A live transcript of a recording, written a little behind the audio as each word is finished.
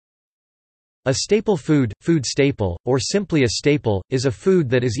A staple food, food staple, or simply a staple, is a food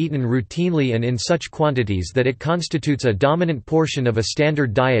that is eaten routinely and in such quantities that it constitutes a dominant portion of a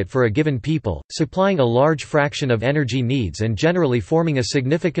standard diet for a given people, supplying a large fraction of energy needs and generally forming a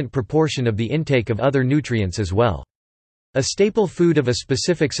significant proportion of the intake of other nutrients as well. A staple food of a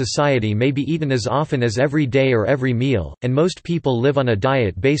specific society may be eaten as often as every day or every meal, and most people live on a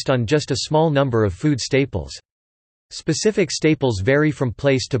diet based on just a small number of food staples. Specific staples vary from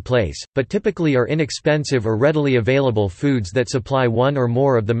place to place, but typically are inexpensive or readily available foods that supply one or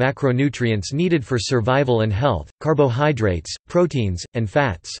more of the macronutrients needed for survival and health: carbohydrates, proteins, and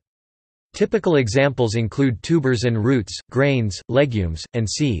fats. Typical examples include tubers and roots, grains, legumes, and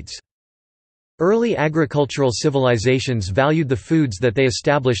seeds. Early agricultural civilizations valued the foods that they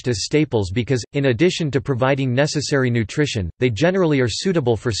established as staples because, in addition to providing necessary nutrition, they generally are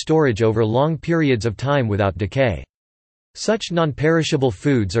suitable for storage over long periods of time without decay. Such non-perishable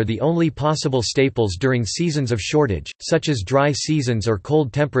foods are the only possible staples during seasons of shortage, such as dry seasons or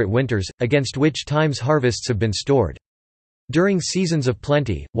cold temperate winters, against which times harvests have been stored. During seasons of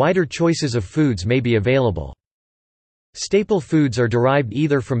plenty, wider choices of foods may be available. Staple foods are derived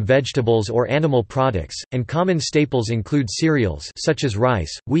either from vegetables or animal products, and common staples include cereals such as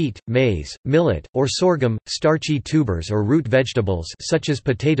rice, wheat, maize, millet, or sorghum, starchy tubers or root vegetables such as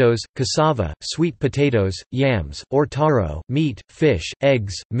potatoes, cassava, sweet potatoes, yams, or taro, meat, fish,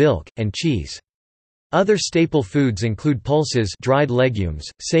 eggs, milk, and cheese. Other staple foods include pulses, dried legumes,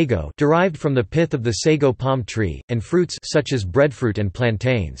 sago derived from the pith of the sago palm tree, and fruits such as breadfruit and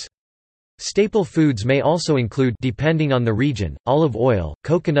plantains. Staple foods may also include, depending on the region, olive oil,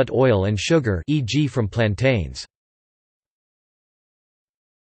 coconut oil and sugar, e.g. from plantains.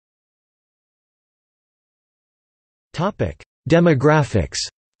 Demographics.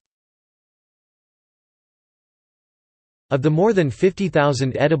 Of the more than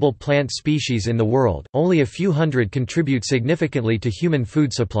 50,000 edible plant species in the world, only a few hundred contribute significantly to human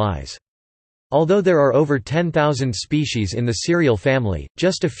food supplies. Although there are over 10,000 species in the cereal family,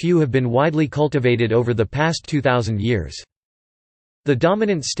 just a few have been widely cultivated over the past 2,000 years. The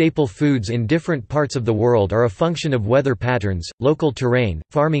dominant staple foods in different parts of the world are a function of weather patterns, local terrain,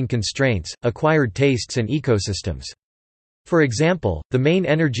 farming constraints, acquired tastes and ecosystems. For example, the main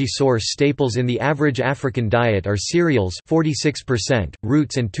energy source staples in the average African diet are cereals 46%,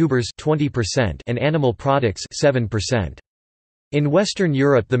 roots and tubers 20%, and animal products 7%. In Western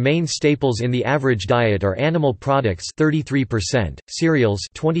Europe, the main staples in the average diet are animal products 33%, cereals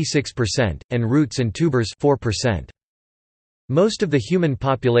 26%, and roots and tubers 4%. Most of the human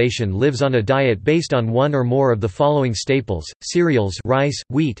population lives on a diet based on one or more of the following staples: cereals, rice,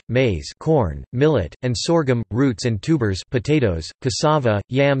 wheat, maize, corn, millet, and sorghum, roots and tubers, potatoes, cassava,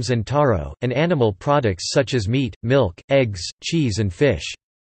 yams and taro, and animal products such as meat, milk, eggs, cheese and fish.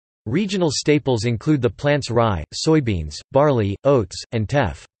 Regional staples include the plants rye, soybeans, barley, oats, and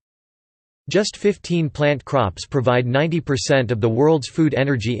teff. Just 15 plant crops provide 90% of the world's food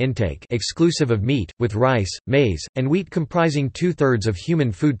energy intake exclusive of meat, with rice, maize, and wheat comprising 2/3 of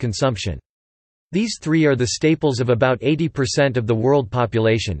human food consumption. These three are the staples of about 80% of the world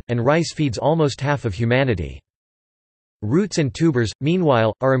population, and rice feeds almost half of humanity. Roots and tubers,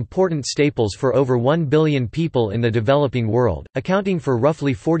 meanwhile, are important staples for over 1 billion people in the developing world, accounting for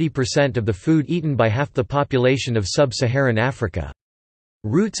roughly 40% of the food eaten by half the population of sub-Saharan Africa.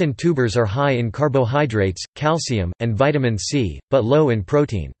 Roots and tubers are high in carbohydrates, calcium, and vitamin C, but low in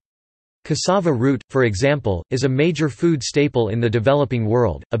protein. Cassava root, for example, is a major food staple in the developing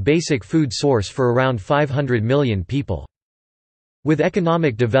world, a basic food source for around 500 million people. With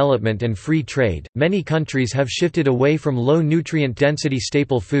economic development and free trade, many countries have shifted away from low nutrient density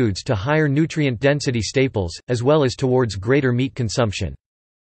staple foods to higher nutrient density staples, as well as towards greater meat consumption.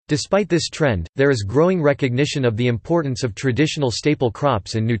 Despite this trend, there is growing recognition of the importance of traditional staple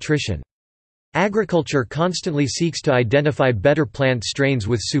crops in nutrition. Agriculture constantly seeks to identify better plant strains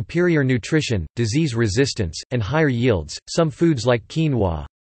with superior nutrition, disease resistance, and higher yields. Some foods like quinoa,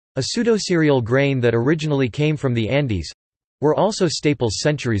 a pseudocereal grain that originally came from the Andes, were also staples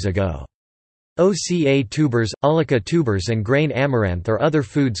centuries ago. Oca tubers, ullica tubers and grain amaranth are other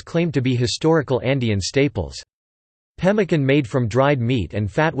foods claimed to be historical Andean staples. Pemmican made from dried meat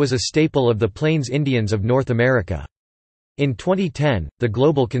and fat was a staple of the Plains Indians of North America. In 2010, the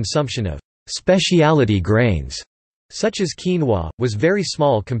global consumption of specialty grains, such as quinoa, was very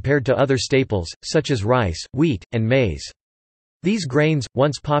small compared to other staples, such as rice, wheat, and maize. These grains,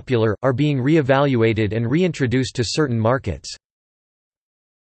 once popular, are being re-evaluated and reintroduced to certain markets.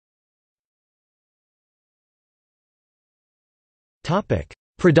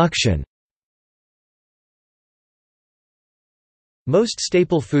 Production. Most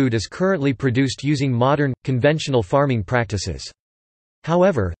staple food is currently produced using modern, conventional farming practices.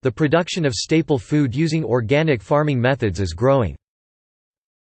 However, the production of staple food using organic farming methods is growing.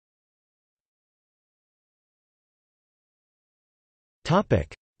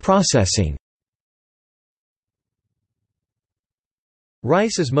 Processing.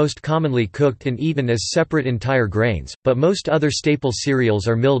 Rice is most commonly cooked and eaten as separate entire grains, but most other staple cereals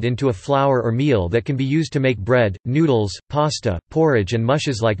are milled into a flour or meal that can be used to make bread, noodles, pasta, porridge and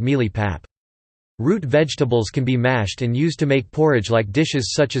mushes like mealie pap. Root vegetables can be mashed and used to make porridge like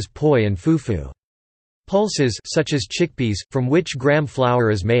dishes such as poi and fufu. Pulses such as chickpeas, from which gram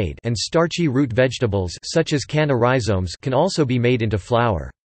flour is made, and starchy root vegetables such as canna rhizomes can also be made into flour.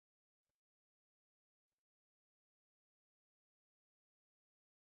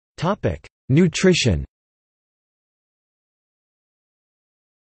 Nutrition.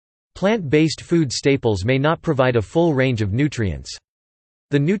 Plant-based food staples may not provide a full range of nutrients.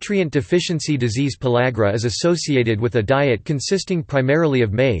 The nutrient deficiency disease pellagra is associated with a diet consisting primarily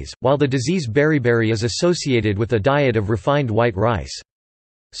of maize, while the disease beriberi is associated with a diet of refined white rice.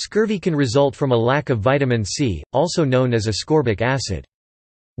 Scurvy can result from a lack of vitamin C, also known as ascorbic acid.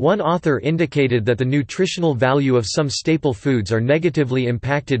 One author indicated that the nutritional value of some staple foods are negatively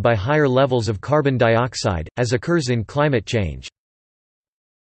impacted by higher levels of carbon dioxide, as occurs in climate change.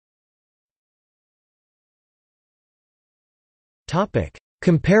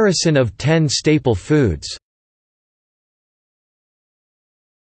 Comparison of 10 staple foods.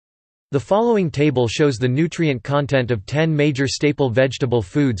 The following table shows the nutrient content of 10 major staple vegetable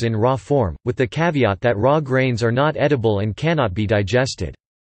foods in raw form, with the caveat that raw grains are not edible and cannot be digested.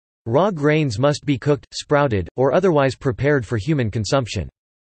 Raw grains must be cooked, sprouted, or otherwise prepared for human consumption.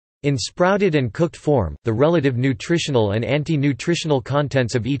 In sprouted and cooked form, the relative nutritional and anti-nutritional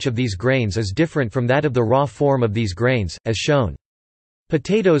contents of each of these grains is different from that of the raw form of these grains, as shown.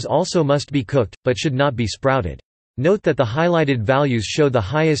 Potatoes also must be cooked, but should not be sprouted. Note that the highlighted values show the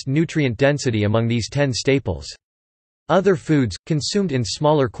highest nutrient density among these 10 staples. Other foods, consumed in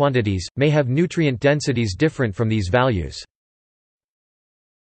smaller quantities, may have nutrient densities different from these values.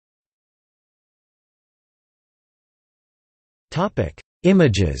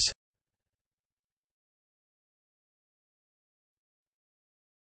 Images.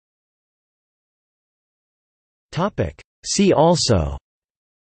 See also: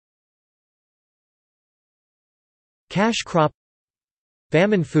 cash crop,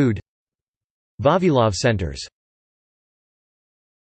 famine food, Vavilov centers.